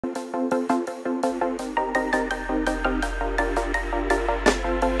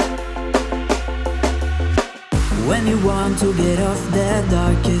When you want to get off the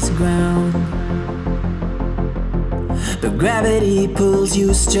darkest ground, but gravity pulls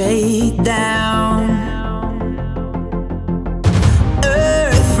you straight down.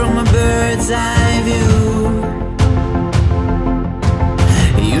 Earth from a bird's eye view.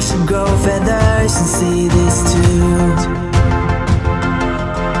 You should grow feathers and see this too.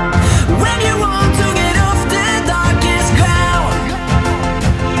 When you want to get off the darkest ground,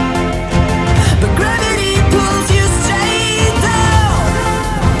 but gravity pulls you straight down.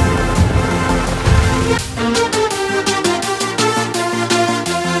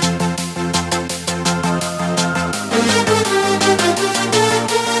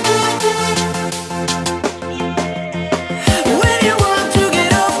 When you want to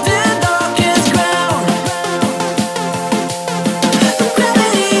get off the darkest ground, but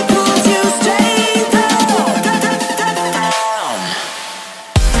gravity pulls you straight down.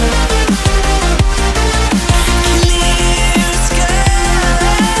 Clear sky.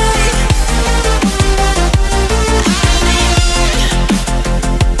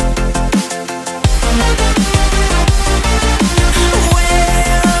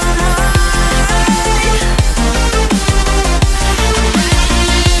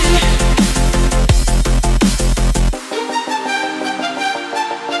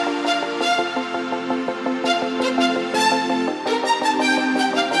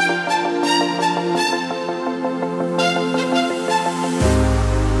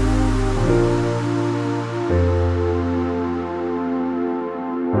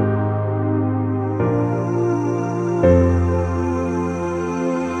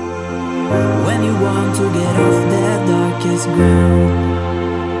 When you want to get off the darkest ground.